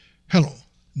Hello,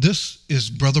 this is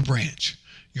Brother Branch,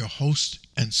 your host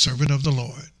and servant of the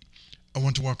Lord. I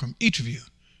want to welcome each of you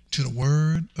to the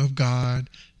Word of God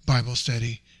Bible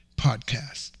Study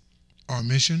podcast. Our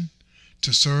mission,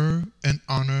 to serve and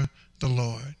honor the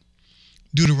Lord.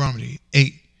 Deuteronomy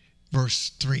 8,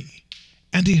 verse 3.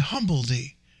 And he humbled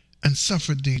thee, and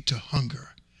suffered thee to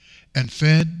hunger, and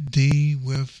fed thee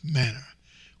with manna,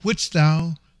 which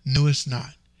thou knewest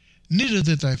not, neither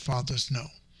did thy fathers know,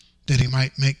 that he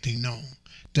might make thee known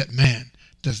that man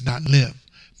does not live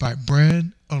by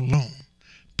bread alone,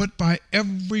 but by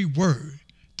every word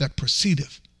that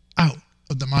proceedeth out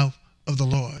of the mouth of the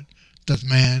Lord does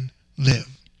man live.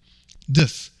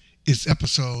 This is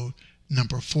episode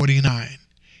number 49,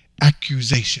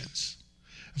 Accusations.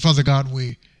 Father God,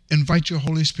 we invite your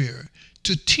Holy Spirit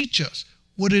to teach us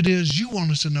what it is you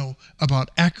want us to know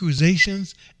about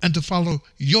accusations and to follow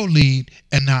your lead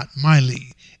and not my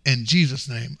lead. In Jesus'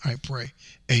 name I pray.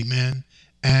 Amen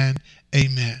and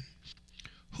amen.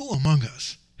 Who among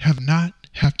us have not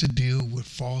had to deal with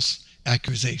false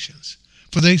accusations?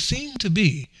 For they seem to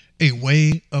be a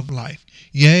way of life.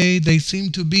 Yea, they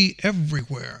seem to be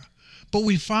everywhere. But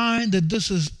we find that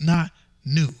this is not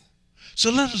new.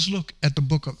 So let us look at the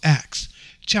book of Acts,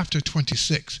 chapter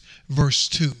 26, verse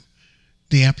 2,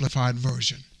 the Amplified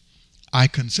Version. I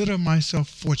consider myself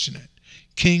fortunate,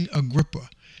 King Agrippa,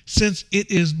 since it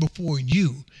is before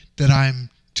you that I am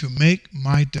to make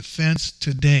my defense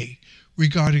today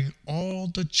regarding all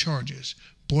the charges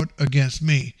brought against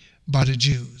me by the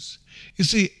Jews. You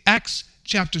see, Acts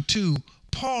chapter 2,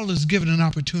 Paul is given an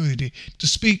opportunity to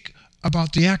speak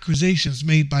about the accusations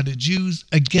made by the Jews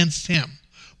against him.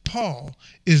 Paul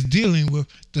is dealing with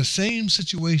the same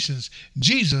situations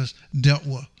Jesus dealt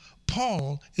with.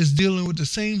 Paul is dealing with the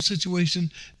same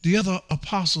situation the other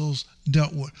apostles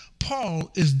dealt with. Paul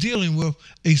is dealing with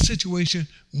a situation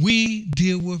we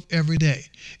deal with every day.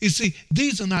 You see,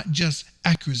 these are not just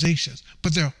accusations,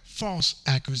 but they're false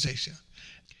accusations.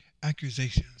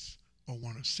 Accusations are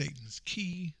one of Satan's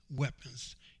key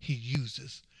weapons he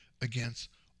uses against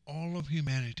all of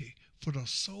humanity for the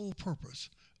sole purpose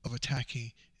of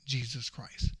attacking Jesus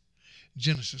Christ.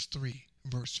 Genesis 3,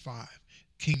 verse 5,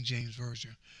 King James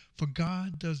Version. For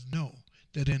God does know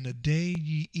that in the day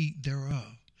ye eat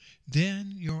thereof,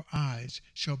 then your eyes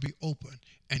shall be opened,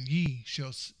 and ye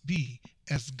shall be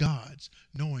as gods,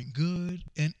 knowing good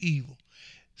and evil.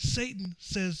 Satan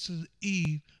says to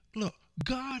Eve, look,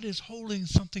 God is holding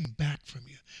something back from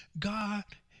you. God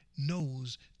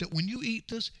knows that when you eat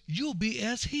this, you'll be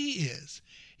as he is.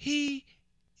 He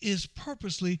is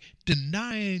purposely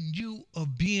denying you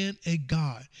of being a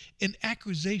God. An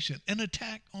accusation, an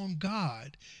attack on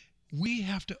God. We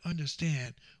have to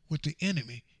understand what the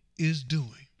enemy is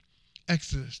doing.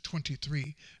 Exodus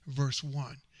 23, verse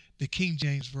 1, the King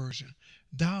James Version.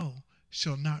 Thou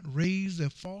shalt not raise a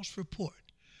false report.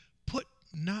 Put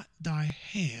not thy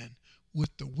hand with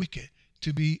the wicked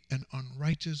to be an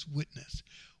unrighteous witness.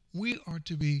 We are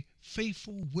to be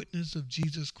faithful witness of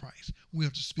Jesus Christ. We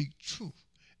have to speak truth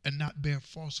and not bear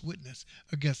false witness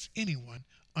against anyone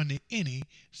under any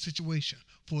situation.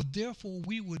 For therefore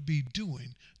we would be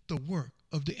doing the work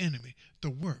of the enemy, the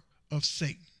work of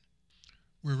Satan.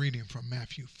 We're reading from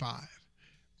Matthew 5,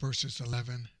 verses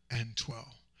 11 and 12.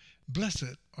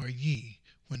 Blessed are ye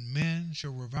when men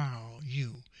shall revile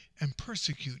you and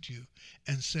persecute you,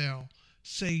 and shall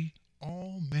say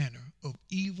all manner of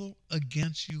evil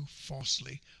against you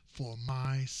falsely for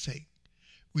my sake.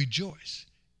 Rejoice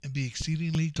and be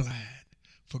exceedingly glad,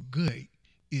 for great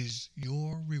is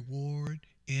your reward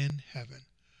in heaven.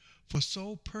 For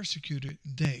so persecuted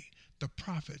they the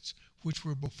prophets which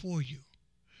were before you.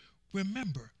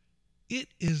 Remember, it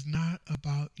is not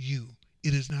about you.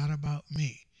 It is not about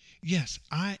me. Yes,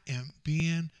 I am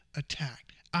being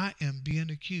attacked. I am being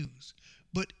accused.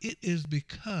 But it is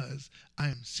because I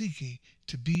am seeking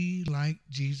to be like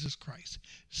Jesus Christ.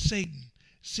 Satan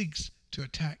seeks to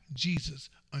attack Jesus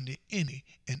under any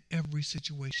and every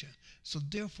situation. So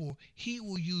therefore, he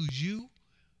will use you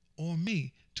or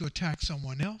me to attack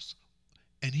someone else,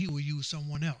 and he will use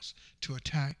someone else to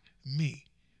attack me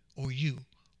or you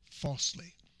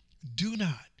falsely. Do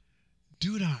not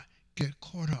get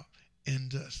caught up in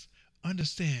this.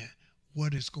 Understand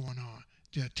what is going on.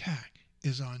 The attack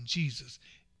is on Jesus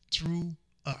through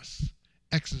us.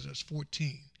 Exodus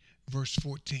 14, verse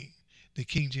 14, the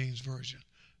King James Version.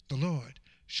 The Lord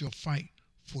shall fight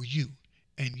for you,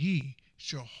 and ye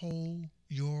shall hold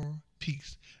your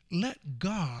peace. Let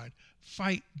God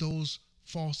fight those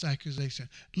false accusations.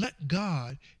 Let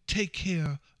God take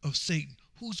care of Satan,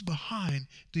 who's behind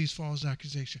these false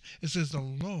accusations. It says the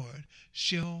Lord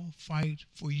shall fight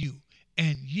for you,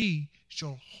 and ye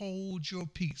shall hold your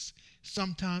peace.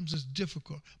 Sometimes it's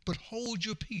difficult, but hold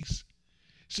your peace.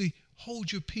 See,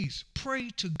 hold your peace. Pray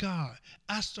to God.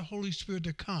 Ask the Holy Spirit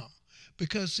to come.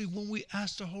 Because, see, when we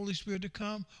ask the Holy Spirit to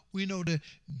come, we know that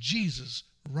Jesus'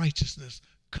 righteousness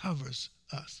covers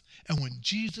us. And when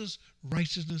Jesus'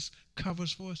 righteousness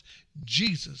covers for us,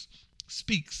 Jesus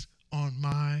speaks on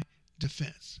my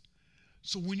defense.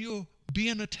 So when you're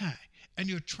being attacked and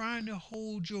you're trying to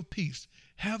hold your peace,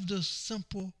 have this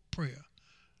simple prayer.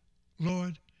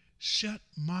 Lord, shut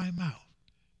my mouth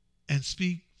and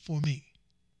speak for me.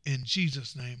 In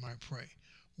Jesus' name I pray.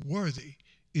 Worthy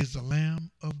is the Lamb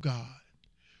of God.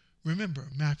 Remember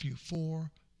Matthew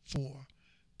 4:4.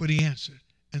 But he answered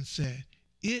and said,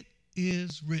 It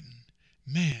is written,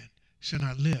 man shall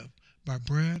not live by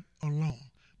bread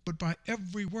alone, but by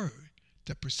every word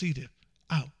that proceedeth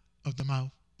out of the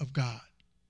mouth of God.